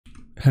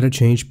How to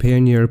change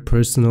Payoneer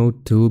Personal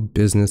to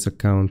Business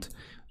account.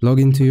 Log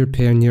into your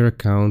Payoneer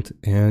account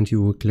and you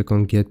will click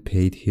on Get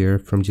Paid here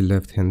from the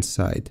left hand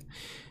side.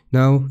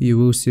 Now you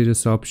will see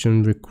this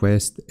option,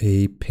 Request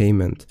a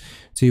Payment.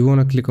 So you want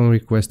to click on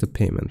Request a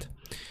Payment.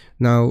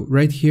 Now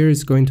right here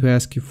is going to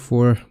ask you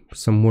for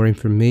some more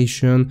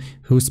information.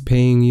 Who's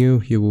paying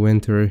you? You will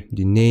enter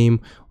the name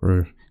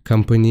or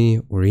company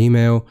or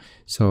email.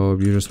 So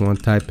you just want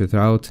to type it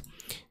out.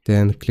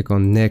 Then click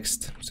on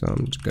Next. So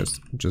I'm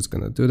just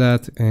gonna do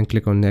that and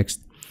click on Next.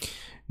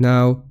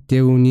 Now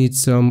they will need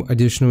some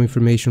additional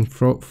information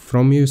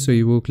from you, so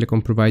you will click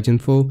on Provide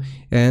Info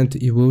and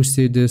you will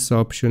see this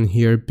option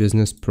here,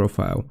 Business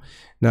Profile.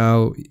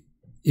 Now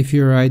if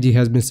your ID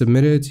has been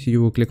submitted,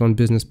 you will click on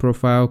Business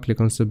Profile, click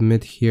on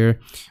Submit here,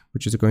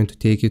 which is going to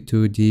take you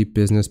to the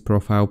Business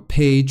Profile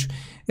page,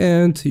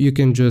 and you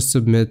can just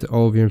submit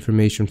all of your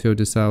information, fill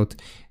this out,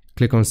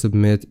 click on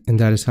Submit, and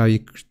that is how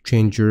you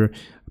change your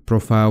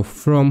profile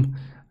from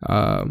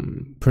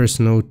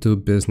personal to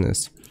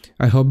business.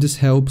 I hope this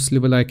helps.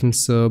 Leave a like and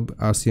sub.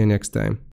 I'll see you next time.